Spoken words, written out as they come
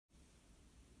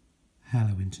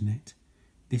Hello Internet,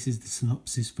 this is the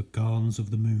synopsis for Gardens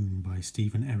of the Moon by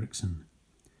Stephen Erikson.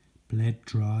 Bled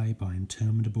dry by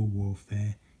interminable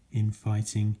warfare,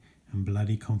 infighting and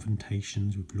bloody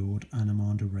confrontations with Lord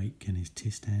Anamanda-Rake and his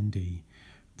Tistandee,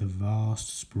 the vast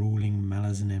sprawling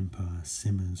Malazan Empire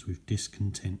simmers with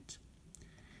discontent.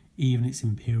 Even its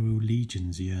Imperial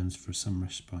legions yearns for some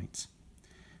respite.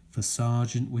 For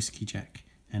Sergeant Whiskeyjack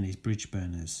and his bridge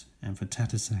burners, and for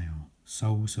Tattersall,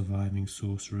 sole surviving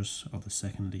sorceress of the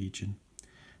Second Legion,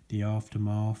 the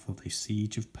aftermath of the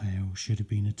Siege of Pale should have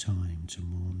been a time to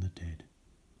mourn the dead.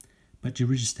 But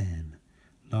Jeridistan,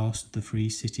 last of the free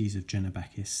cities of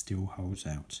Genabakis, still holds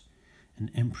out,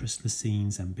 and Empress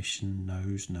Lacine's ambition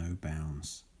knows no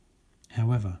bounds.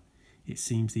 However, it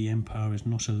seems the Empire is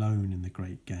not alone in the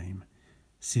great game.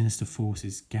 Sinister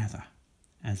forces gather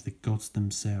as the gods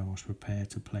themselves prepare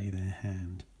to play their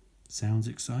hand. Sounds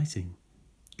exciting.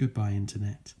 Goodbye,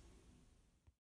 Internet.